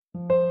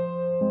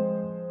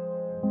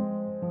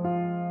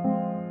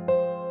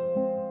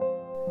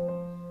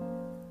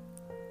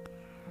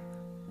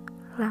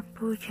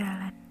Lampu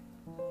jalan.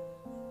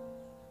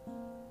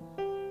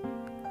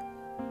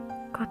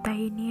 Kota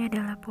ini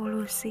adalah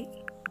polusi.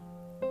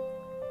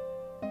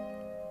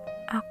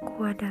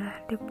 Aku adalah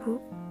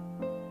debu,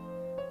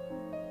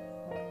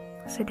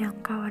 sedang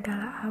kau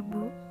adalah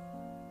abu.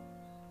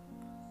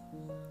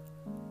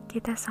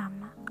 Kita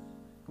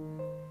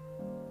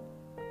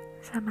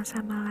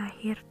sama-sama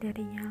lahir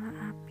dari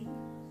nyala api,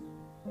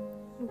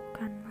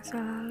 bukan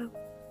masa lalu.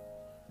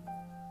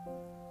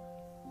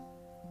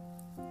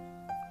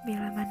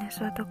 Bila mana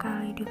suatu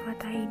kali di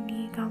kota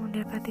ini kau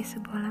mendapati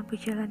sebuah lampu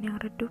jalan yang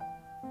redup,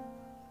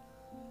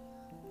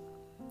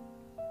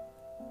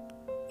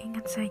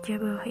 ingat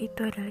saja bahwa itu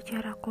adalah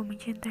caraku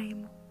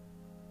mencintaimu.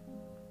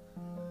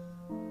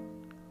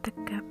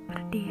 Tegap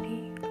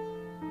berdiri,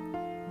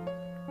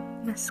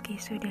 meski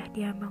sudah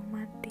diambang